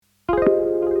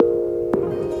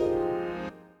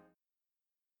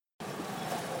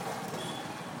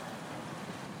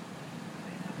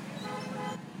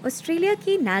Australia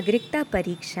की नागरिकता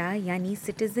परीक्षा यानी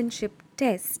सिटीजनशिप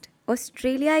टेस्ट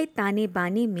ऑस्ट्रेलियाई ताने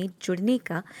बाने में जुड़ने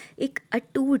का एक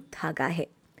अटूट धागा है।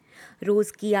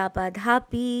 रोज की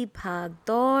आपाधापी, भाग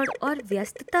दौड़ और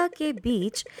व्यस्तता के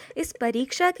बीच इस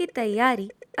परीक्षा की तैयारी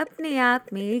अपने आप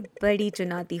में एक बड़ी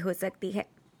चुनौती हो सकती है।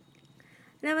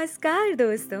 नमस्कार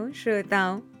दोस्तों,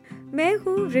 श्रोताओं, मैं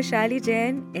हूँ वृषाली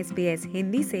जैन SBS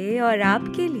हिंदी से और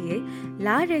आपके लिए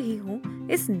ला रही हूँ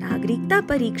इस नागरिकता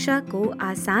परीक्षा को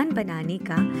आसान बनाने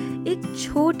का एक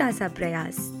छोटा सा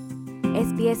प्रयास।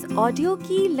 SBS ऑडियो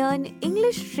की लर्न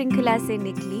इंग्लिश श्रृंखला से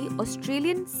निकली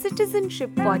ऑस्ट्रेलियन सिटीजनशिप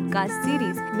पॉडकास्ट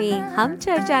सीरीज में हम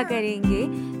चर्चा करेंगे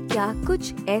क्या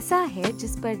कुछ ऐसा है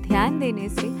जिस पर ध्यान देने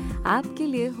से आपके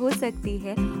लिए हो सकती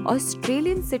है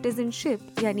ऑस्ट्रेलियन सिटीजनशिप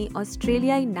यानी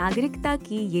ऑस्ट्रेलियाई नागरिकता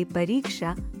की ये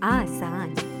परीक्षा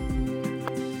आसान।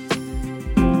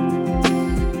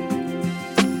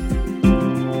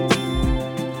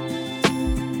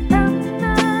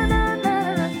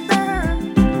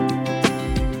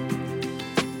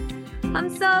 हम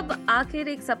सब आखिर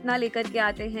एक सपना लेकर के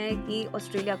आते हैं कि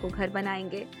ऑस्ट्रेलिया को घर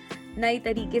बनाएंगे, नए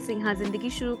तरीके से यहाँ जिंदगी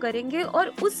शुरू करेंगे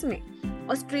और उसमें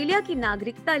ऑस्ट्रेलिया की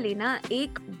नागरिकता लेना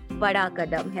एक बड़ा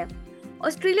कदम है।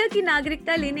 ऑस्ट्रेलिया की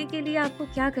नागरिकता लेने के लिए आपको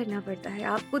क्या करना पड़ता है?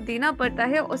 आपको देना पड़ता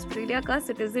है ऑस्ट्रेलिया का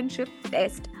सिटीजनशिप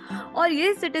टेस्ट। और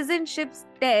ये सिटीजनशिप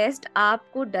टेस्ट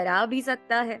आपको डरा भी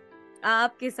सकता है,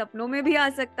 आपके सपनों में भी आ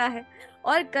सकता है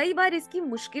और कई बार इसकी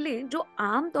मुश्किलें जो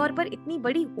आम तौर पर इतनी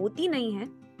बड़ी होती नहीं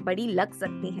हैं, बड़ी लग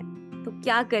सकती हैं। तो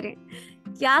क्या करें?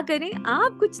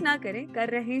 आप कुछ ना करें, कर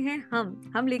रहे हैं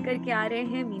हम लेकर के आ रहे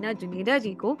हैं मीना जुनेजा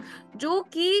जी को, जो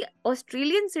कि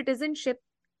ऑस्ट्रेलियन सिटीजनशिप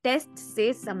टेस्ट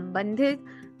से संबंधित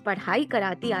पढ़ाई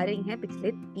कराती आ रही हैं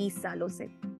पिछले 30 सालों से।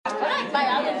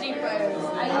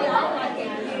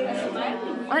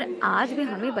 और आज वे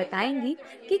हमें बताएंगी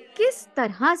कि किस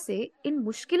तरह से इन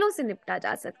मुश्किलों से निपटा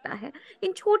जा सकता है,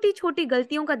 इन छोटी छोटी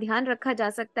गलतियों का ध्यान रखा जा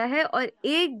सकता है और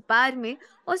एक बार में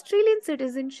ऑस्ट्रेलियन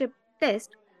सिटीजनशिप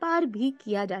टेस्ट पार भी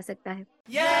किया जा सकता है।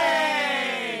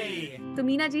 तो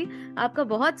मीना जी, आपका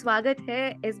बहुत स्वागत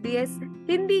है SBS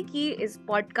हिंदी की इस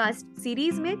पॉडकास्ट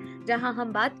सीरीज में, जहां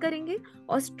हम बात करेंगे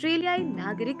ऑस्ट्रेलियाई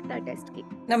नागरिकता टेस्ट की।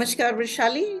 नमस्कार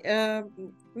वृषाली,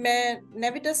 मैं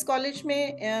नेविटस कॉलेज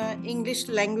में इंग्लिश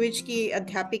लैंग्वेज की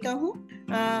अध्यापिका हूँ।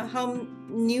 हम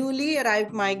न्यूली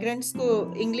अराइव्ड माइग्रेंट्स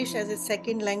को English as a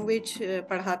second language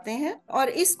पढ़ाते हैं और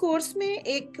इस कोर्स में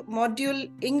एक मॉड्यूल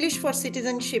इंग्लिश फॉर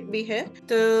सिटीजनशिप भी है।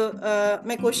 तो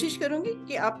मैं कोशिश करूंगी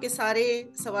कि आपके सारे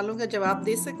सवालों का जवाब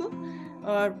दे सकूं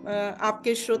और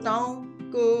आपके श्रोताओं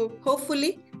को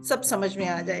होपफुली सब समझ में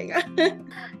आ जाएगा।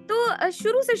 तो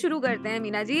शुरू से शुरू करते हैं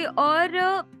मीना जी। और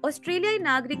ऑस्ट्रेलियाई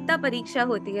नागरिकता परीक्षा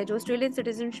होती है, जो ऑस्ट्रेलियन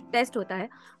सिटीजनशिप टेस्ट होता है,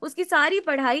 उसकी सारी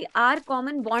पढ़ाई आर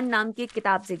कॉमन बॉन्ड नाम की एक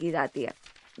किताब से की जाती है,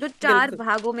 जो 4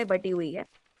 भागों में बटी हुई है।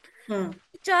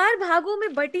 4 भागों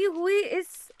में बटी हुई इस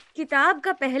किताब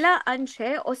का पहला अंश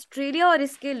है ऑस्ट्रेलिया और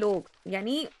इसके लोग,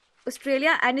 यानी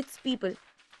ऑस्ट्रेलिया एंड इट्स पीपल।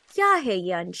 क्या है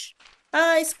ये अंश?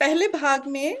 इस पहले भाग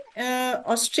में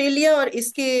ऑस्ट्रेलिया और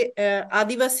इसके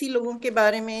आदिवासी लोगों के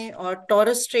बारे में और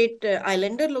टॉरस स्ट्रेट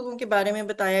आइलैंडर लोगों के बारे में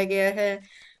बताया गया है।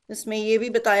 इसमें ये भी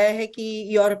बताया है कि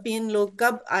यूरोपियन लोग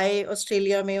कब आए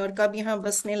ऑस्ट्रेलिया में और कब यहाँ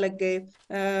बसने लग गए।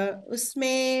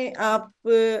 उसमें आप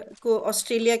को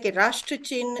ऑस्ट्रेलिया के राष्ट्र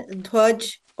चिन्ह,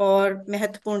 ध्वज और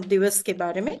महत्वपूर्ण दिवस के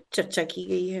बारे में चर्चा की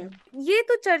गई है। ये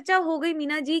तो चर्चा हो गई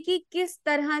मीना जी कि किस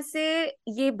तरह से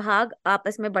ये भाग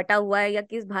आपस में बटा हुआ है या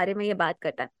किस बारे में ये बात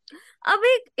करता है। अब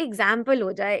एक एग्जाम्पल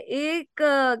हो जाए,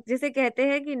 एक जिसे कहते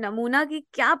हैं कि नमूना की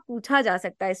क्या पूछा जा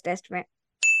सकता है इस टेस्ट में?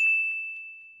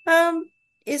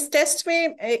 इस टेस्ट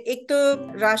में एक तो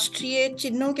राष्ट्रीय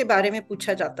चिन्हों के बारे में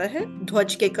पूछा जाता है,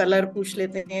 ध्वज के कलर पूछ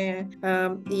लेते हैं,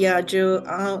 या जो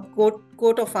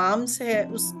कोट ऑफ आर्म्स है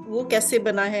वो कैसे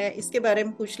बना है इसके बारे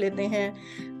में पूछ लेते हैं।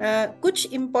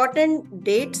 कुछ इम्पोर्टेंट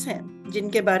डेट्स हैं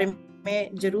जिनके बारे में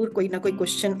जरूर कोई ना कोई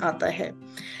क्वेश्चन आता है।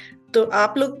 तो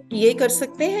आप लोग ये कर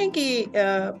सकते हैं कि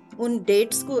उन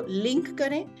डेट्स को लिंक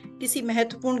करें किसी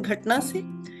महत्वपूर्ण घटना से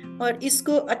और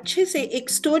इसको अच्छे से एक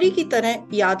स्टोरी की तरह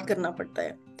याद करना पड़ता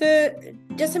है। तो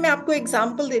जैसे मैं आपको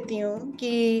एग्जांपल देती हूँ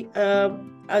कि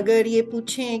अगर ये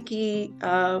पूछें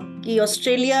कि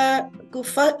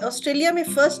ऑस्ट्रेलिया में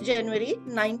 1 जनवरी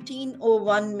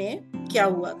 1901 में क्या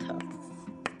हुआ था।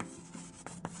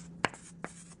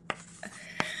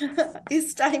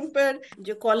 इस टाइम पर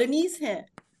जो कॉलोनीज हैं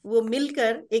वो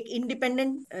मिलकर एक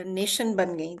इंडिपेंडेंट नेशन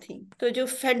बन गई थी। तो जो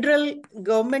फेडरल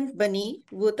गवर्नमेंट बनी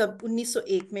वो तब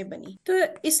 1901 में बनी। तो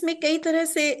इसमें कई तरह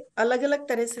से अलग अलग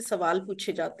तरह से सवाल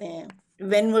पूछे जाते हैं।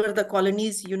 When were the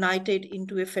colonies united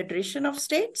into a federation of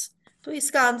states? तो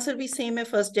इसका आंसर भी सेम है,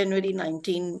 1 जनवरी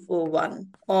 1901।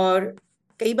 और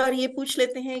कई बार ये पूछ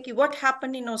लेते हैं कि what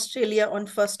happened in Australia on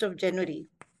 1st of January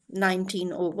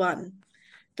 1901।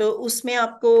 तो उसमें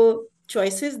आपको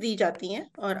चॉइसेस दी जाती हैं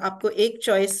और आपको एक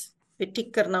चॉइस पे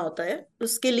टिक करना होता है।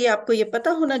 उसके लिए आपको ये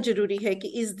पता होना जरूरी है कि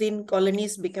इस दिन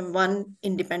colonies become one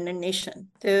independent nation.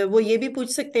 तो वो ये भी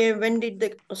पूछ सकते हैं when did the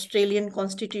Australian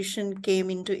constitution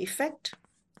came into effect.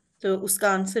 तो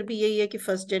उसका आंसर भी यही है कि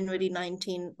 1st January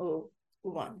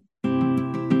 1901।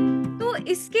 तो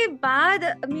इसके बाद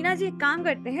मीना जी एक काम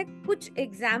करते हैं, कुछ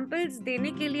एग्जाम्पल्स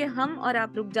देने के लिए हम और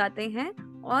आप रुक जाते हैं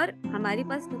और हमारे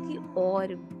पास क्योंकि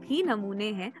और भी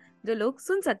नमूने हैं जो लोग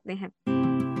सुन सकते हैं।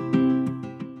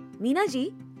 मीना जी,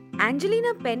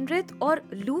 एंजेलिना पेनरिथ और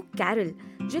लूक कैरल,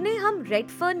 जिन्हें हम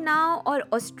रेडफर्न नाउ और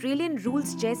ऑस्ट्रेलियन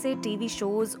रूल्स जैसे टीवी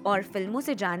शोज और फिल्मों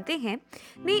से जानते हैं,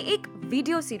 ने एक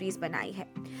वीडियो सीरीज बनाई है।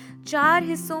 4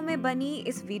 हिस्सों में बनी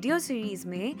इस वीडियो सीरीज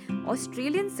में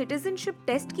ऑस्ट्रेलियन सिटीजनशिप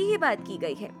टेस्ट की ही बात की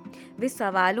गई है। वे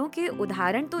सवालों के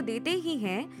उदाहरण तो देते ही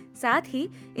हैं, साथ ही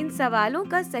इन सवालों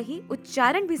का सही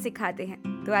उच्चारण भी सिखाते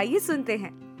हैं। तो आइए सुनते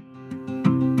हैं।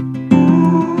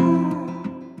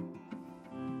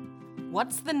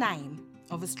 What's the name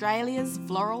of Australia's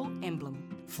floral emblem?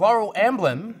 Floral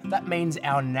emblem? That means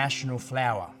our national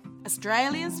flower.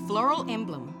 Australia's floral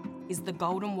emblem is the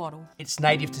golden wattle. It's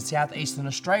native to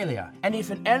southeastern Australia, and if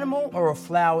an animal or a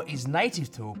flower is native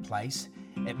to a place,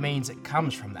 it means it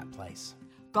comes from that place.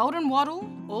 Golden wattle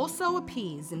also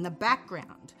appears in the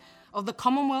background of the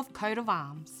Commonwealth Coat of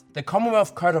Arms. The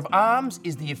Commonwealth Coat of Arms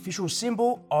is the official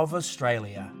symbol of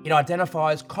Australia. It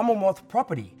identifies Commonwealth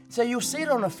property, so you'll see it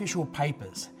on official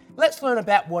papers. Let's learn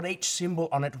about what each symbol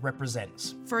on it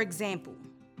represents. For example,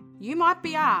 you might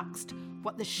be asked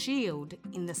what the shield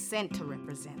in the centre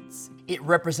represents. It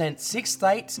represents 6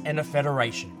 states and a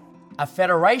federation. A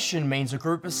federation means a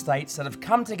group of states that have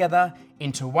come together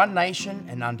into one nation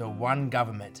and under one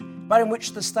government, but in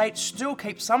which the states still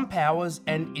keep some powers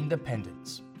and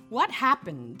independence. What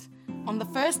happened on the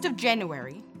 1st of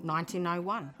January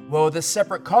 1901? Well, the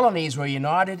separate colonies were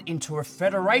united into a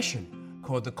federation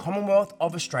called the Commonwealth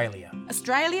of Australia.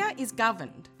 Australia is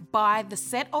governed by the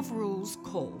set of rules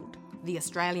called the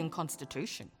Australian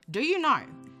Constitution. Do you know,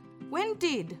 when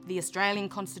did the Australian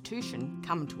Constitution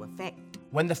come into effect?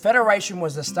 When the Federation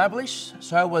was established,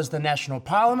 so was the National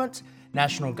Parliament,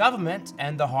 National Government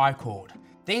and the High Court.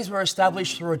 These were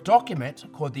established through a document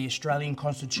called the Australian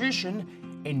Constitution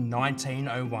in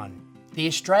 1901. The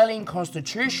Australian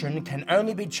Constitution can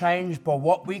only be changed by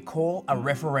what we call a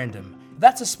referendum.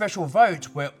 That's a special vote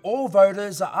where all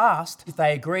voters are asked if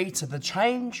they agree to the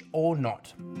change or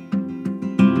not.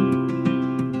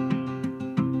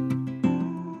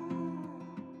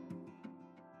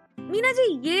 Meena ji,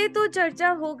 ये तो चर्चा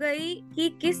हो गई कि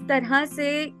किस तरह से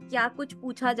क्या कुछ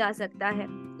पूछा जा सकता है,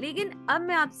 लेकिन अब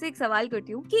मैं आपसे एक सवाल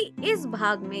करती हूँ कि इस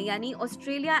भाग में यानी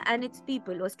Australia and its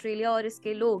people, Australia और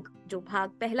इसके लोग, जो भाग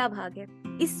पहला भाग है,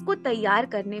 इसको तैयार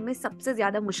करने में सबसे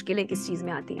ज्यादा मुश्किलें किस चीज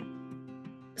में आती हैं?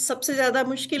 सबसे ज्यादा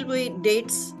मुश्किल वही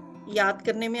डेट्स याद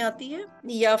करने में आती है,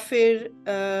 या फिर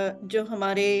जो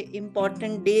हमारे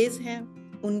इम्पोर्टेंट डेज हैं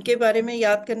उनके बारे में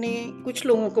याद करने कुछ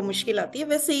लोगों को मुश्किल आती है।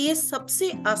 वैसे ये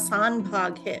सबसे आसान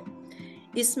भाग है,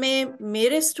 इसमें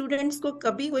मेरे स्टूडेंट्स को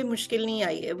कभी कोई मुश्किल नहीं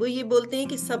आई है। वो ये बोलते हैं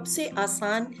कि सबसे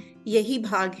आसान यही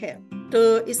भाग है। तो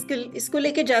इसको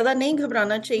लेके ज़्यादा नहीं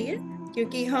घबराना चाहिए,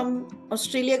 क्योंकि हम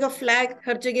ऑस्ट्रेलिया का फ्लैग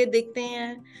हर जगह देखते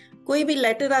हैं। कोई भी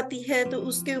लेटर आती है तो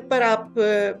उसके ऊपर आप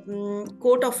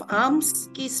कोट ऑफ आर्म्स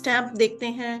की स्टैंप देखते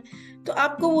हैं, तो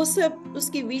आपको वो सब,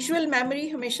 उसकी विजुअल मेमोरी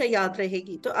हमेशा याद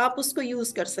रहेगी, तो आप उसको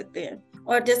यूज कर सकते हैं।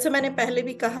 और जैसे मैंने पहले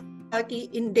भी कहा कि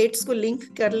इन डेट्स को लिंक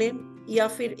कर लें या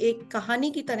फिर एक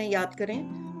कहानी की तरह याद करें,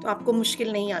 तो आपको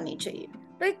मुश्किल नहीं आनी चाहिए।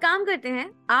 तो एक काम करते हैं,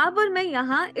 आप और मैं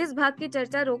यहाँ इस भाग की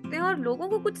चर्चा रोकते हैं और लोगों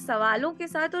को कुछ सवालों के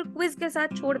साथ और क्विज के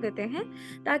साथ छोड़ देते हैं,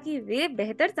 ताकि वे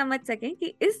बेहतर समझ सकें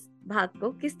कि इस भाग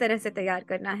को किस तरह से तैयार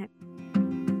करना है।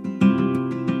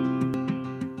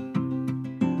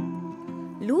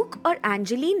 लूक और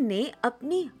एंजेलिन ने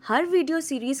अपनी हर वीडियो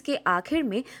सीरीज के आखिर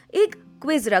में एक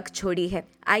क्विज रख छोड़ी है।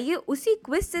 आइए उसी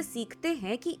क्विज से सीखते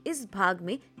हैं कि इस भाग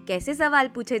में कैसे सवाल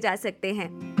पूछे जा सकते हैं।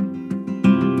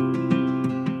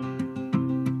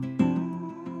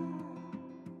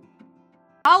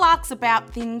 I'll ask about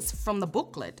things from the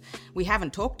booklet we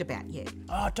haven't talked about yet.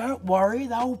 Oh, don't worry,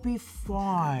 they'll be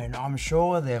fine. I'm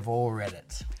sure they've all read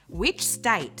it. Which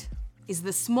state is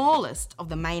the smallest of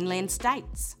the mainland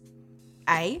states?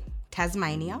 A.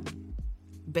 Tasmania,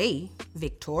 B.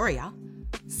 Victoria,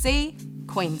 C.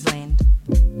 Queensland.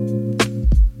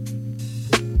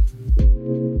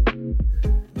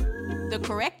 The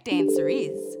correct answer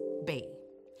is B.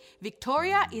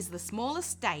 Victoria is the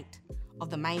smallest state of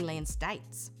the mainland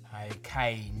states.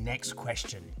 Okay, next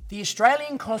question. The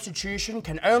Australian Constitution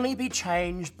can only be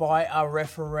changed by a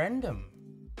referendum.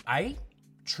 A,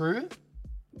 true.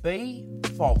 B,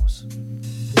 false.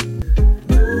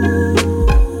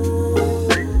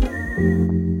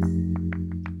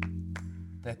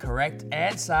 The correct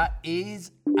answer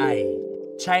is A.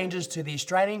 Changes to the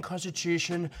Australian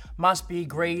Constitution must be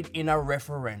agreed in a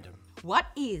referendum. What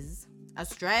is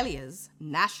Australia's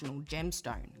national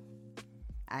gemstone?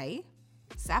 A,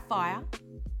 sapphire.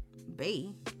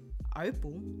 B,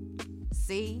 opal.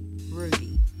 C,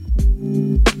 ruby.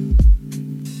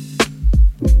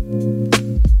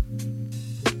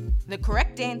 The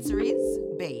correct answer is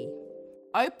B.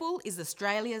 Opal is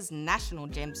Australia's national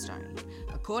gemstone.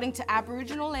 According to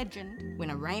Aboriginal legend, when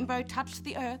a rainbow touched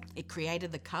the earth, it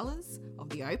created the colours of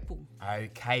the opal.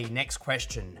 Okay, next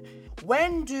question.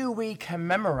 When do we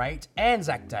commemorate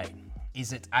Anzac Day?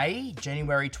 Is it A,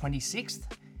 January 26th,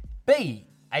 B,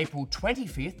 April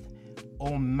 25th,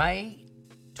 or May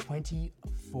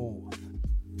 24th?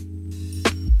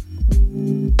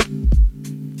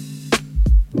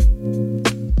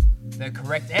 The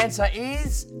correct answer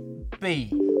is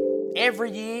B.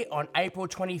 Every year on April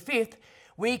 25th,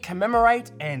 we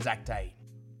commemorate Anzac Day.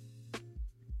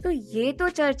 तो ये तो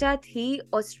चर्चा थी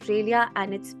Australia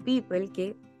and its people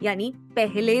के यानी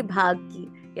पहले भाग की,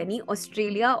 यानी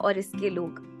ऑस्ट्रेलिया और इसके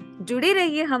लोग। जुड़े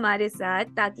रहिए हमारे साथ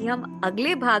ताकि हम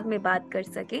अगले भाग में बात कर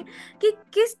सकें कि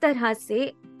किस तरह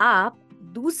से आप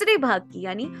दूसरे भाग की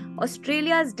यानी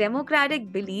Australia's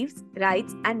democratic beliefs,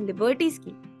 rights and liberties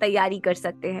की तैयारी कर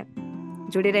सकते हैं।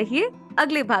 जुड़े रहिए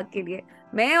अगले भाग के लिए।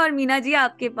 मैं और मीना जी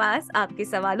आपके पास आपके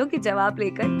सवालों के जवाब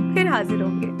लेकर फिर हाजिर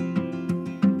होंगे।